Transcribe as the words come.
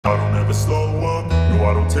never slow up, no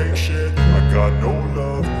I don't take shit. I got no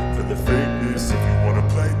love for the fakeness. If you wanna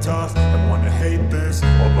play tough and wanna hate this,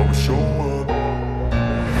 I'll always show up.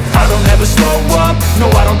 I don't ever slow up,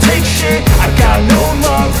 no I don't take shit. I got no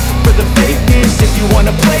love for the fakeness. If you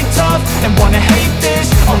wanna play tough and wanna hate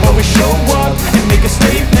this, I'll always show up and make a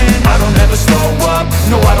statement. I don't ever slow up,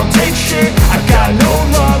 no I don't take shit. I got no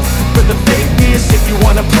love for the fakeness. If you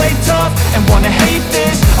wanna play tough and wanna hate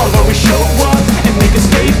this, I'll always show up and make a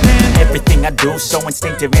statement. Everything I do so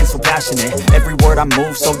instinctive and so passionate. Every word I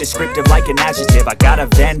move so descriptive like an adjective. I got a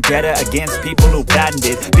vendetta against people who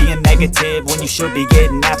patented being negative when you should be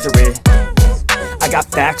getting after it. I got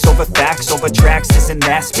facts over tracks, this and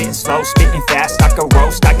that. Spitting slow, spitting fast, I could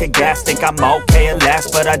roast, I could gas. Think I'm okay at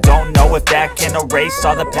last, but I don't know if that can erase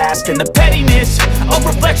all the past. And the pettiness, a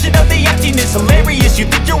reflection of the emptiness. Hilarious, you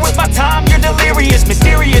think you're worth my time, you're delirious.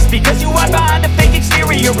 Mysterious, because you hide behind a fake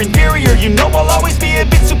exterior. Inferior, you know I'll always be a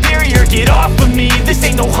bit superior. Get off of me, this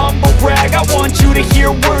ain't no humble brag. I want you to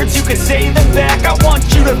hear words, you can say them back. I want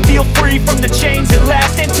you to feel free from the chains at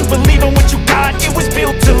last, and to believe in what you got, it was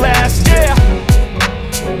built to last, yeah.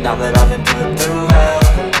 Now that I've been put through